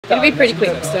It'll be pretty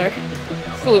quick, so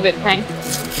it's a little bit of pain.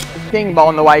 But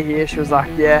on the way here, she was like,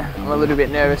 yeah, I'm a little bit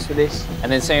nervous for this. And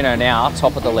then seeing her now,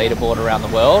 top of the leaderboard around the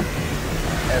world,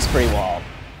 that's pretty wild.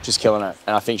 Just killing it.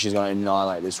 And I think she's going to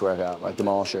annihilate this workout, like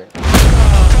demolish it. We're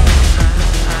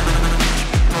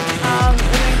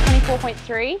doing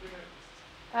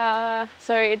 24.3.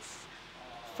 So it's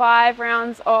 5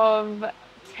 rounds of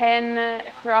 10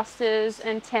 thrusters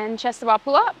and 10 chest to bar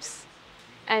pull-ups.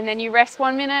 And then you rest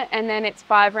 1 minute, and then it's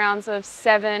 5 rounds of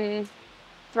 7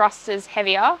 thrusters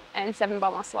heavier and 7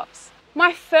 bar muscle-ups.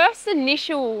 My first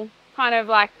initial kind of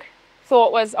like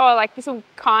thought was, oh, like this will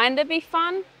kind of be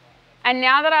fun. And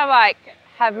now that I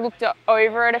have looked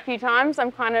over it a few times, I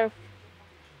just want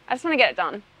to get it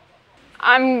done.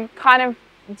 I'm kind of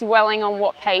dwelling on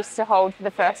what pace to hold for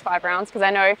the first 5 rounds, because I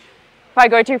know if I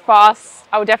go too fast,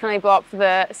 I will definitely blow up for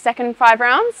the second 5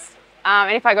 rounds.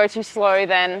 And if I go too slow,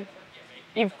 then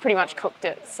you've pretty much cooked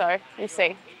it. So you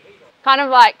see. Kind of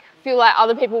like feel like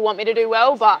other people want me to do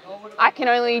well, but I can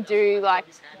only do like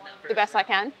the best I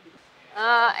can.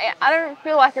 I don't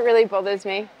feel like it really bothers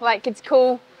me. Like, it's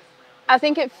cool. I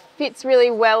think it fits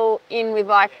really well in with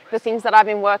like the things that I've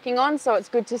been working on. So it's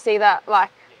good to see that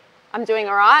like I'm doing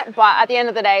all right. But at the end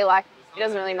of the day, like, it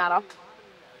doesn't really matter.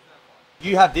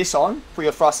 You have this on for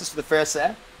your thrusters for the first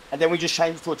set, and then we just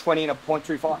change it to a 20 and a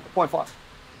 0.35, 0.5.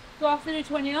 Do I have to do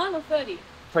 29 or 30?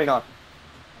 29.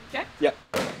 Okay. Yep.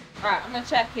 Alright, I'm going to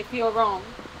check if you're wrong.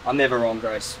 I'm never wrong,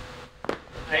 Grace.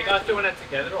 Are you guys doing it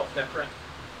together or separate?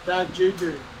 That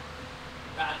Juju.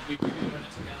 You doing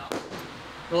it together?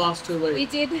 The last 2 weeks. We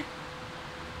did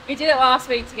it last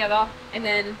week together, and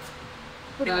then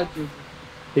put it off.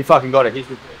 He fucking got it. He's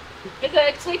good. It's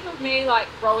a clip of me like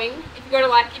rowing. If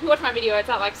you watch my video, it's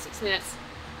at like 6 minutes.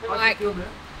 I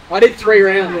did 3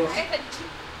 rounds.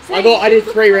 I did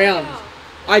 3 rounds.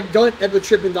 I don't ever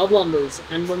trip in double unders,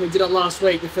 and when we did it last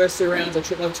week, the first 2 rounds, I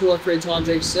tripped like 2 or 3 times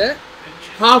each set.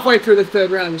 Halfway through the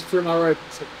 3rd round, I just threw my rope.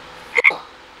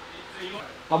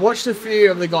 I watched a few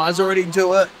of the guys already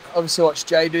do it. Obviously watched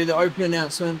Jay do the open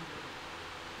announcement.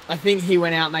 I think he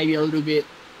went out maybe a little bit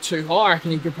too high. I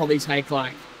reckon he could probably take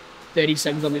like 30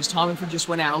 seconds on his time if he just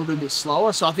went out a little bit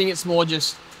slower. So I think it's more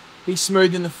just be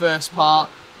smooth in the first part.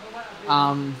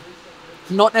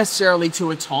 Not necessarily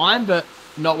to a time, but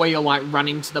not where you're like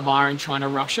running to the bar and trying to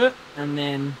rush it, and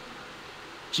then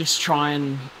just try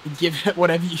and give it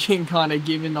whatever you can kind of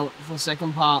give in the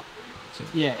second part.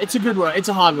 Yeah, it's a good work. It's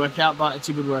a hard workout, but it's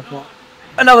a good workout.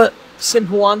 Another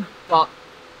simple one, but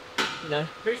you know.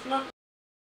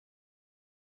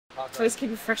 I always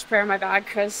keep a fresh pair in my bag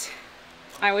because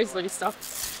I always lose stuff.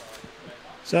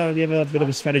 So do you have a bit of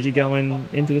a strategy going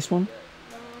into this one?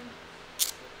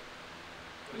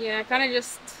 Yeah, kind of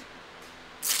just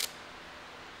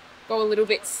go a little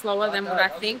bit slower than what I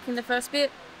think in the first bit,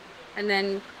 and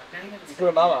then do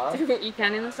what you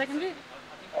can in the second bit.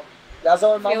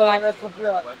 It'll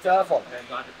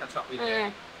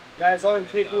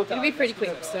be pretty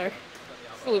quick, so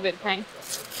it's a little bit of pain.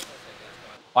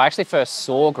 I actually first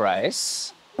saw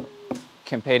Grace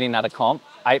competing at a comp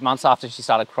 8 months after she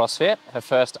started CrossFit, her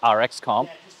first RX comp,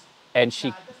 and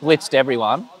she blitzed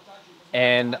everyone.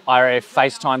 And I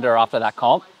FaceTimed her after that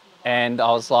comp, and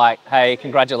I was like, hey,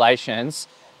 congratulations.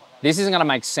 This isn't gonna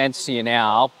make sense to you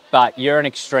now, but you're an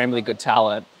extremely good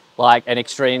talent. Like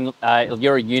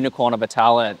you're a unicorn of a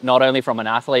talent, not only from an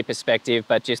athlete perspective,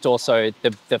 but just also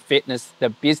the fitness, the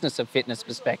business of fitness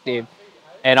perspective.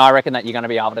 And I reckon that you're gonna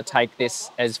be able to take this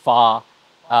as far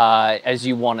as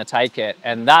you wanna take it.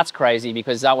 And that's crazy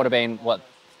because that would have been, what,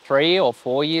 3 or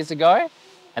 4 years ago?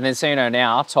 And then seeing her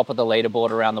now, top of the leaderboard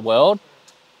around the world,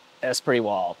 that's pretty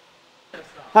wild.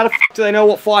 How the f do they know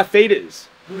what 5 feet is?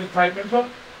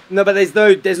 No, but there's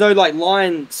no like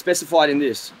line specified in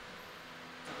this.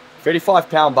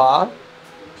 35-pound bar.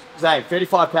 Zane,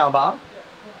 35-pound bar.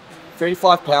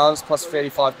 35 pounds plus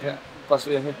 35 pounds plus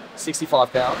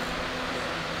 65 pounds.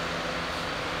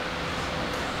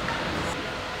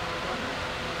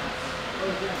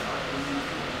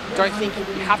 Don't think you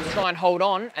have to try and hold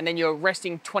on, and then you're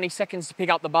resting 20 seconds to pick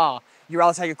up the bar. You'd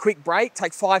rather take a quick break,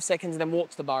 take 5 seconds, and then walk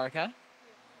to the bar, okay?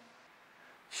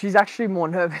 She's actually more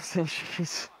nervous than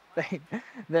she's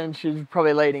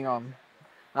probably leading on.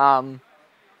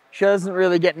 She doesn't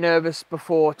really get nervous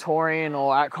before touring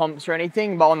or at comps or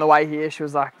anything, but on the way here, she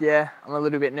was like, yeah, I'm a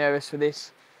little bit nervous for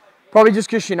this. Probably just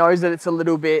because she knows that it's a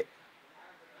little bit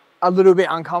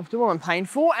uncomfortable and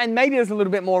painful, and maybe there's a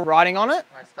little bit more riding on it.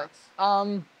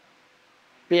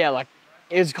 But yeah, like,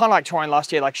 it was kind of like touring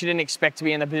last year. Like, she didn't expect to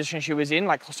be in the position she was in,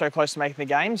 like so close to making the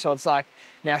game. So it's like,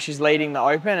 now she's leading the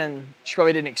Open, and she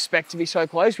probably didn't expect to be so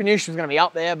close. We knew she was going to be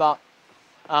up there, but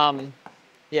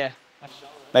yeah.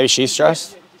 Maybe she's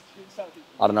stressed.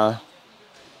 I don't know.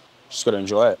 Just got to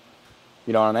enjoy it.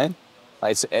 You know what I mean?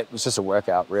 Like it's just a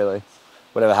workout, really.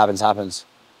 Whatever happens, happens.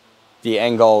 The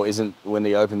end goal isn't win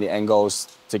the Open. The end goal is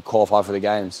to qualify for the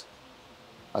games.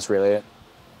 That's really it.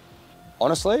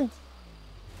 Honestly,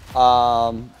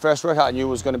 first workout I knew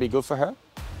was going to be good for her.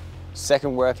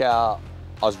 Second workout,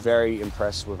 I was very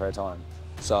impressed with her time.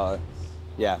 So,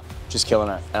 yeah, just killing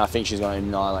it. And I think she's going to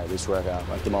annihilate this workout,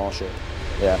 like demolish it.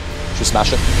 Yeah, she'll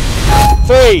smash it.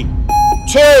 3,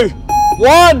 2,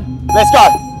 1, let's go.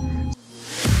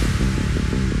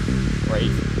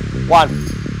 Breathe. 1,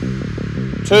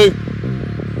 2,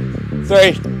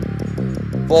 3,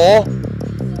 4,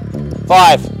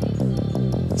 5,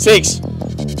 6,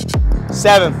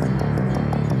 7,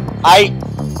 8,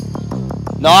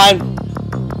 9,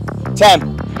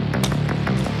 10.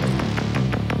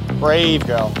 Breathe,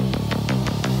 girl.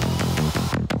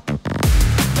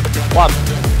 1,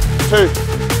 2,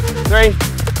 3,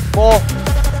 4,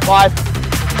 5,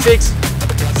 6,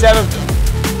 7,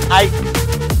 8,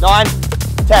 9,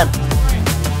 10.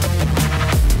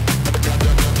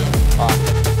 All right.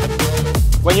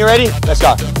 When you're ready, let's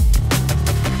go.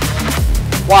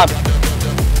 1,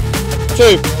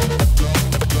 2,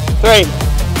 3,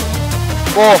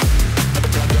 4,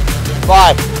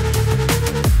 5,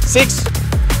 6,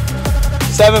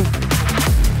 7,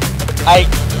 8,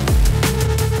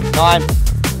 9,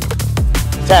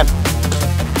 10.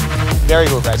 Very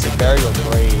good, Gracie. Very good.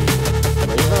 Breathe.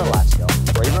 Breathe and relax, girl.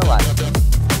 Breathe and relax.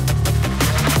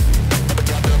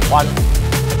 1,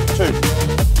 2,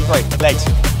 3. Legs.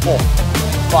 4,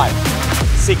 5,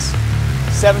 6,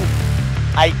 7,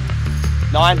 8,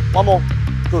 9. One more.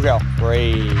 Good girl.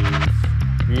 Breathe.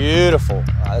 Beautiful. All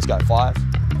right, let's go. 5,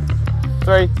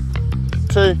 3,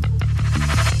 2.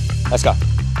 Let's go.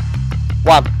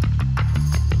 1,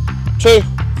 2,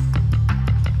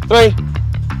 3,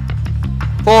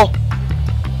 4,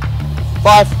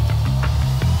 5,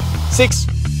 6,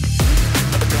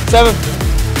 7,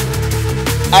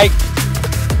 8,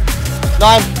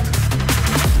 9,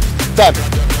 10.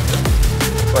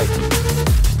 Wait.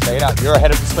 Take it out. You're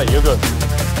ahead of the split. You're good.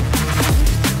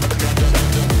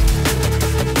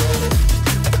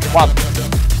 1,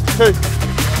 2,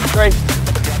 3,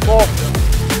 4,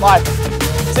 5,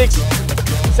 6,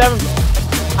 7,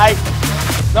 8,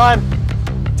 9,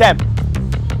 10.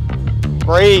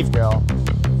 Breathe, girl.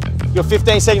 You're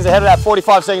 15 seconds ahead of that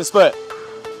 45-second split.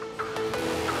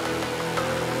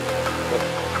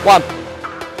 1,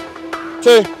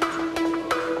 2,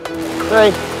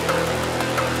 3,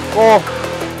 4,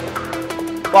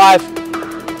 5,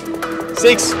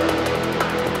 6,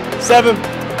 7,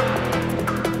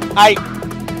 8,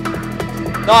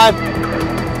 9,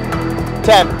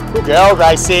 10. Good girl,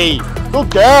 Gracie. Good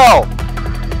girl.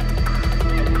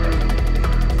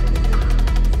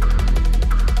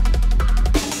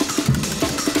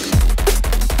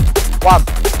 1,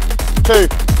 2,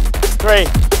 3,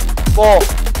 4,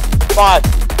 5,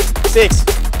 6,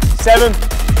 7,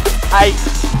 8,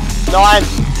 9,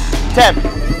 10.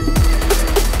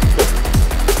 Good.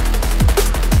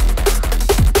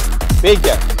 Big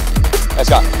girl. Let's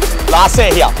go. Last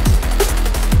set here.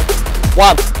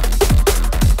 1,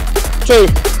 2,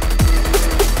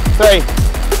 3,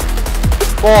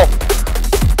 4,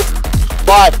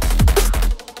 5,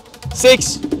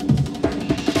 6,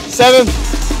 7,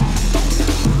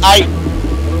 8,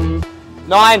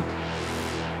 9,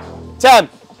 10.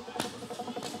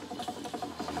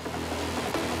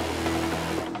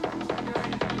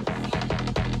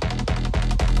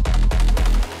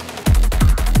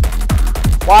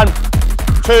 One,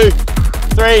 2,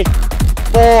 3,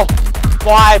 4,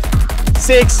 5,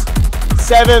 6,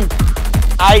 7,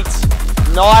 8,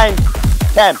 9,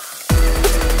 10.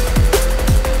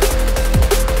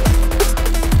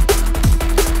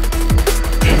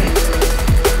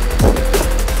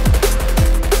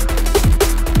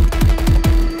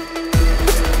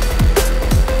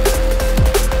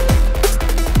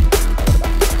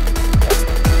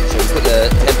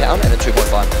 And a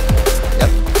 2.5. Yep.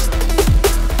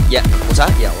 Yeah. What's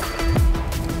that? Yeah.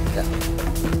 Yeah.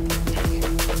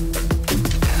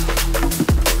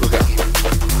 Okay.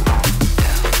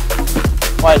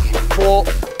 Wait, 4,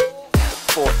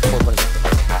 4.20.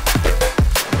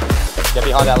 Get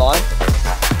behind that line.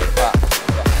 Right.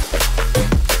 Yeah.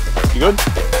 You good?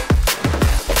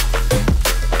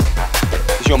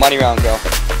 It's your money round, girl.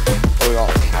 What do we got?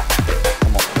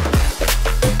 Come on.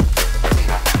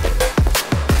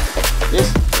 This?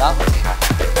 That?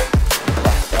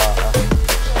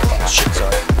 Shit,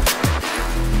 sorry.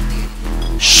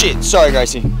 Shit, sorry,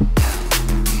 Gracie.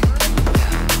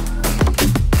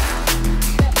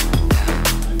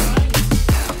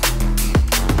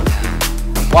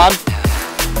 1,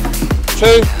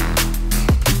 2,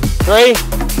 3,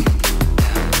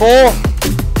 4,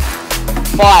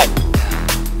 5,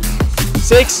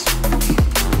 6,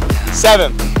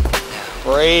 7.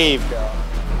 Breathe, girl.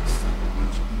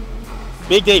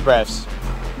 Big deep breaths.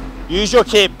 Use your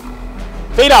kip.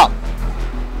 Feet up.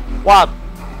 1,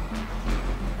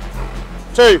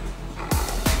 2,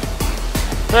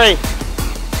 3,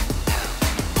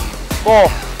 4,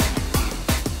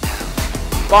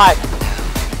 5,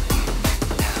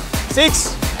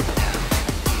 6,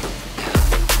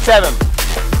 7.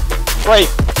 Breathe.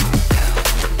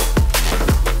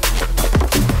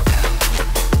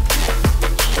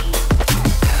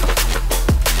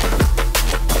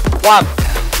 1,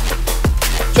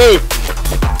 2,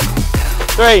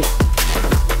 3,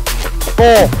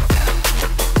 4,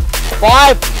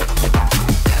 5,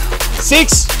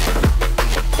 6,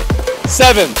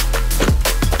 7.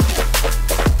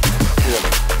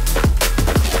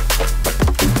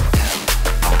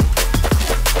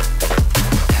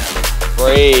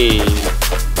 Breathe.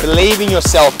 Believe in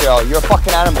yourself, girl. You're a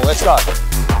fucking animal. Let's go.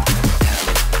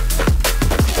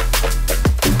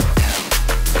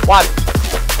 1,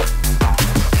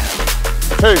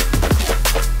 2,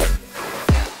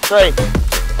 3,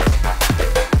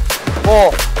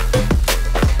 4,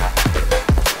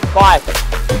 5,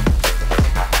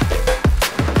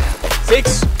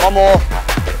 6. One more.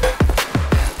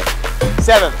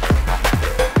 7.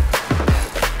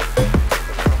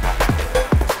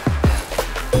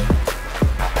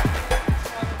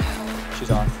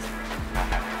 She's on.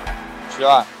 She's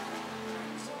all right.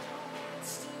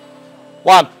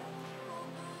 1,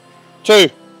 2,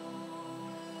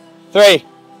 3,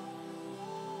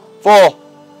 4,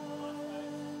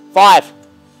 5,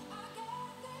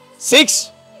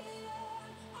 6.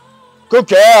 Good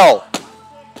girl.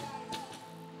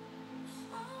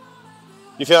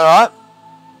 You feeling all right?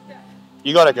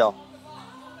 You got it, girl.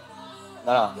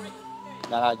 No.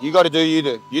 You got to do you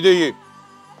do. You do you.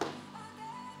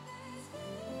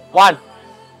 1,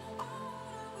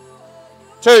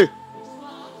 2,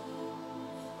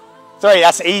 3.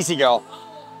 That's easy, girl.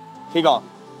 Keep going.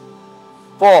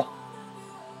 4.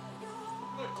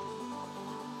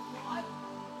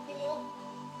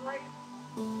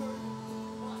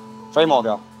 3 more,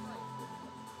 girl.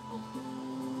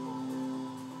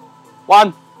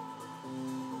 1,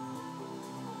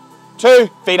 2.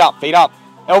 Feet up, feet up.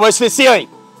 Elbows to the ceiling.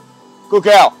 Good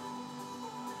girl.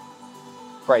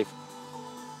 Breathe.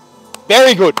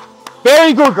 Very good.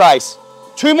 Very good, Grace.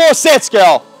 2 more sets,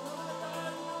 girl.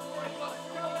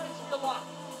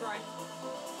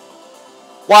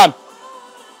 1,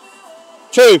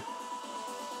 2,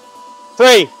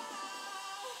 3,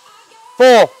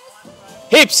 4.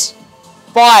 Hips.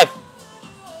 5,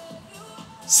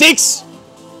 6,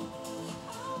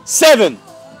 7.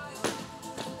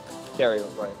 Very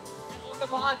good, great.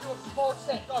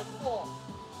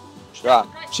 She's right.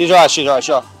 She's right. She's right.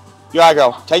 Sure. You are,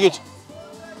 girl. Take it.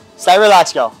 Stay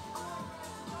relaxed, girl.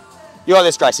 You got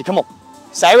this, Gracie. Come on.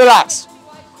 Stay relaxed.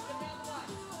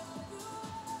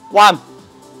 1,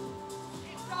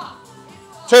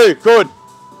 2. Good.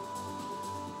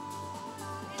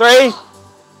 3.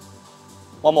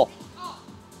 One more.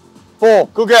 4.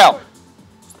 Good girl.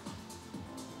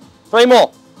 3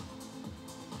 more.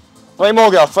 3 more,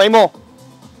 girl. 3 more.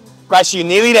 Gracie, you're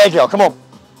nearly there, girl. Come on.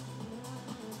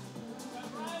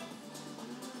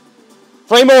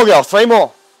 3 more, girl. 3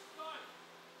 more.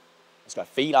 Let's go.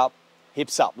 Feet up.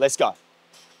 Hips up. Let's go.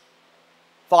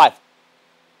 5.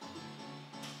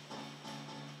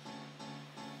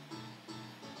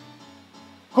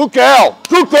 Good girl.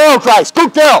 Good girl, Grace.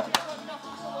 Good girl.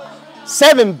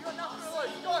 7.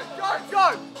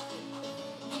 Go.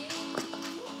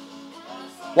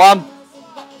 1,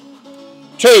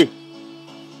 2,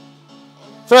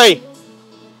 3,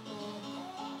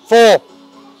 4,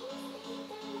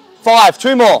 5.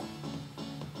 2 more.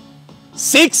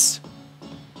 6,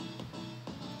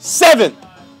 7.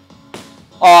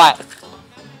 All right.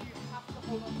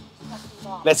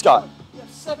 Let's go.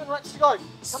 7 reps to go.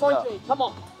 Come on, G. Come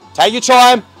on. Take your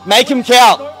time. Make him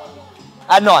count.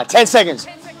 At 9. 10 seconds.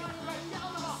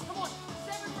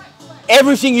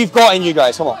 Everything you've got in you,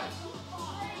 guys. Come on.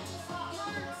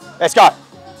 Let's go.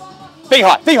 Feet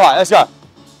high. Feet high. Let's go.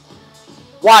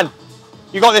 1.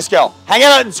 You got this, girl. Hang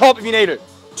out at the top if you need to.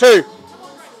 2.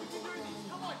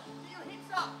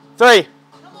 3.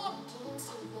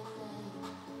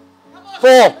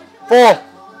 4. 4.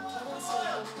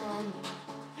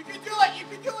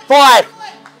 5.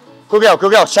 Good girl.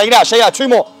 Good girl. Shake it out. Shake it out. 2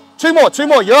 more. 2 more. 2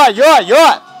 more. You're right. You're right. You're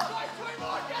right.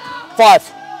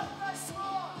 5.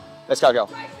 Let's go, girl.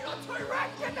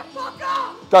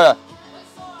 Go, go.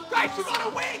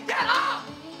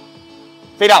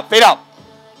 Feet up, feet up.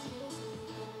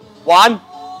 1.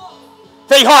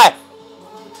 Feet high.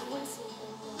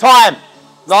 Time.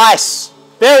 Nice.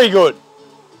 Very good.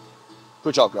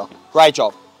 Good job, girl. Great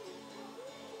job.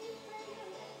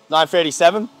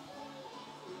 9:37.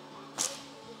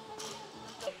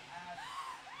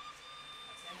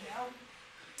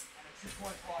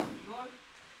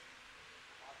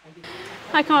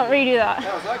 I can't redo that.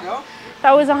 How was that, girl?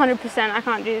 That was 100%. I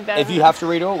can't do better. If you have to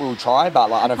redo it, we'll try, but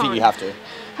like, I don't think you have to. I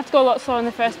have to go a lot slower in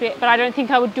the first bit, but I don't think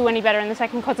I would do any better in the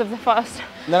second because of the first.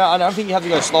 No, I don't think you have to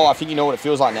go slow. I think you know what it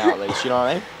feels like now, at least. You know what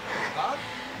I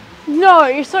mean? No,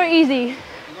 you're so easy.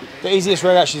 The easiest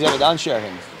workout she's ever done, she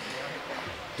reckons.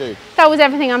 Dude. That was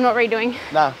everything. I'm not redoing.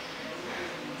 Nah.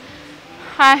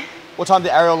 Hi. What time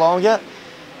did Ariel Long get?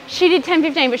 She did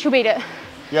 10:15, but she'll beat it.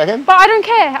 You reckon? But I don't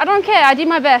care. I don't care. I did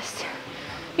my best.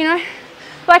 You know,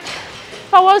 like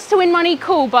if I was to win money,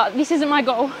 cool. But this isn't my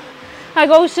goal. My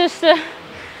goal is just to.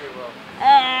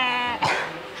 I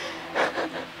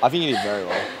think you did very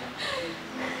well.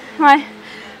 My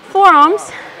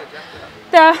forearms.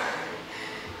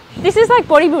 This is like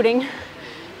bodybuilding,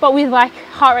 but with like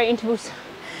heart rate intervals.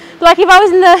 Like if I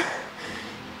was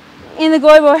in the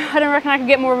globo, I don't reckon I could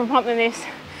get more of a pump than this.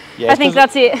 Yeah, I think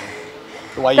that's it.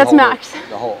 The way you That's hold max.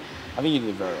 The whole. I think you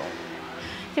did very well.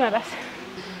 Do my best.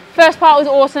 First part was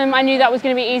awesome. I knew that was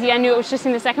going to be easy. I knew it was just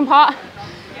in the second part.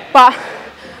 But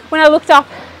when I looked up,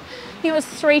 I think it was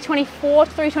 3:24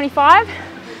 to 3:25,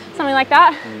 something like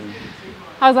that.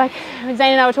 I was like,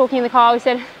 Zane and I were talking in the car. We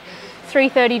said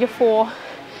 3:30 to 4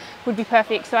 would be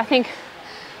perfect. So I think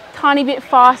tiny bit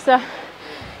faster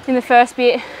in the first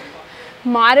bit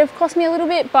might have cost me a little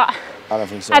bit, but I don't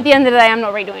think so. at the end of the day, I'm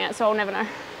not redoing it, so I'll never know.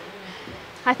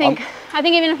 I think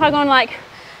even if I'd gone like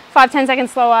 5-10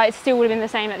 seconds slower, it still would have been the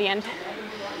same at the end.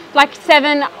 Like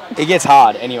 7. It gets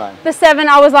hard anyway. The 7,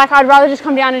 I was like, I'd rather just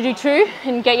come down and do 2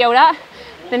 and get yelled at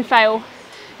than fail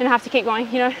and have to keep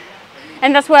going, you know?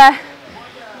 And that's where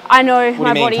I know What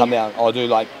my do you mean body. come down? I'll do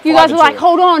like. You 5 guys and were like, 2.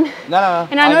 hold on. No.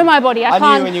 And I know my body. I knew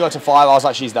can't. when you got to 5, I was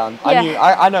like, she's done.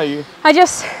 Yeah. I know you.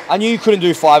 I knew you couldn't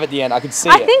do 5 at the end. I could see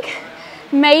it. I think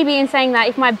maybe in saying that,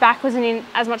 if my back wasn't in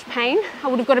as much pain, I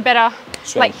would have got a better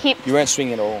Swing. like hip. You weren't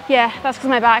swinging at all. Yeah, that's because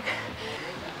my back.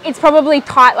 It's probably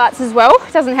tight lats as well.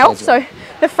 It doesn't help. So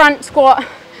the front squat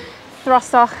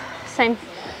thruster, same,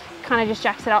 kind of just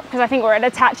jacks it up because I think where it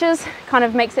attaches kind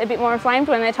of makes it a bit more inflamed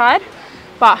when they're tired.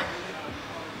 But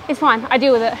it's fine. I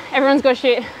deal with it. Everyone's got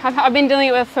shit. I've been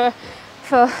dealing with it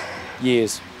for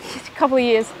Years. a couple of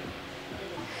years.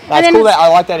 That's cool. That I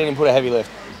like that they didn't put a heavy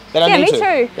lift. They don't need me to.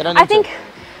 too. They don't need I think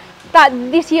that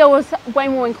this year was way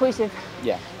more inclusive.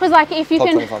 Yeah. Because like if you Top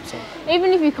can, 25%.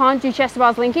 even if you can't do chest to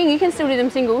bars linking, you can still do them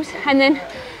singles, and then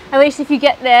at least if you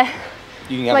get there,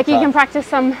 You can get like you can practice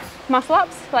some muscle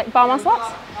ups, like bar muscle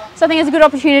ups. So I think it's a good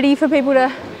opportunity for people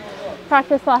to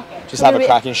practice like just have a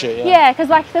crack and shit. Yeah, because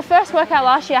like the first workout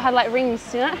last year I had like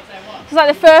rings, you know. It's like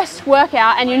the first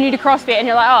workout and you're new to CrossFit and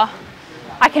you're like, oh,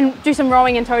 I can do some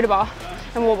rowing and toe to bar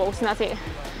and wall balls and that's it.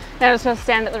 Then I just got to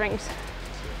stand at the rings.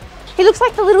 He looks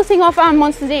like the little thing off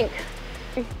Monsters Inc.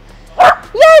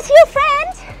 Yes, your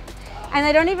friend. And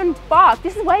they don't even bark.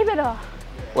 This is way better.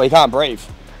 Well, you can't breathe.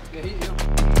 Yeah,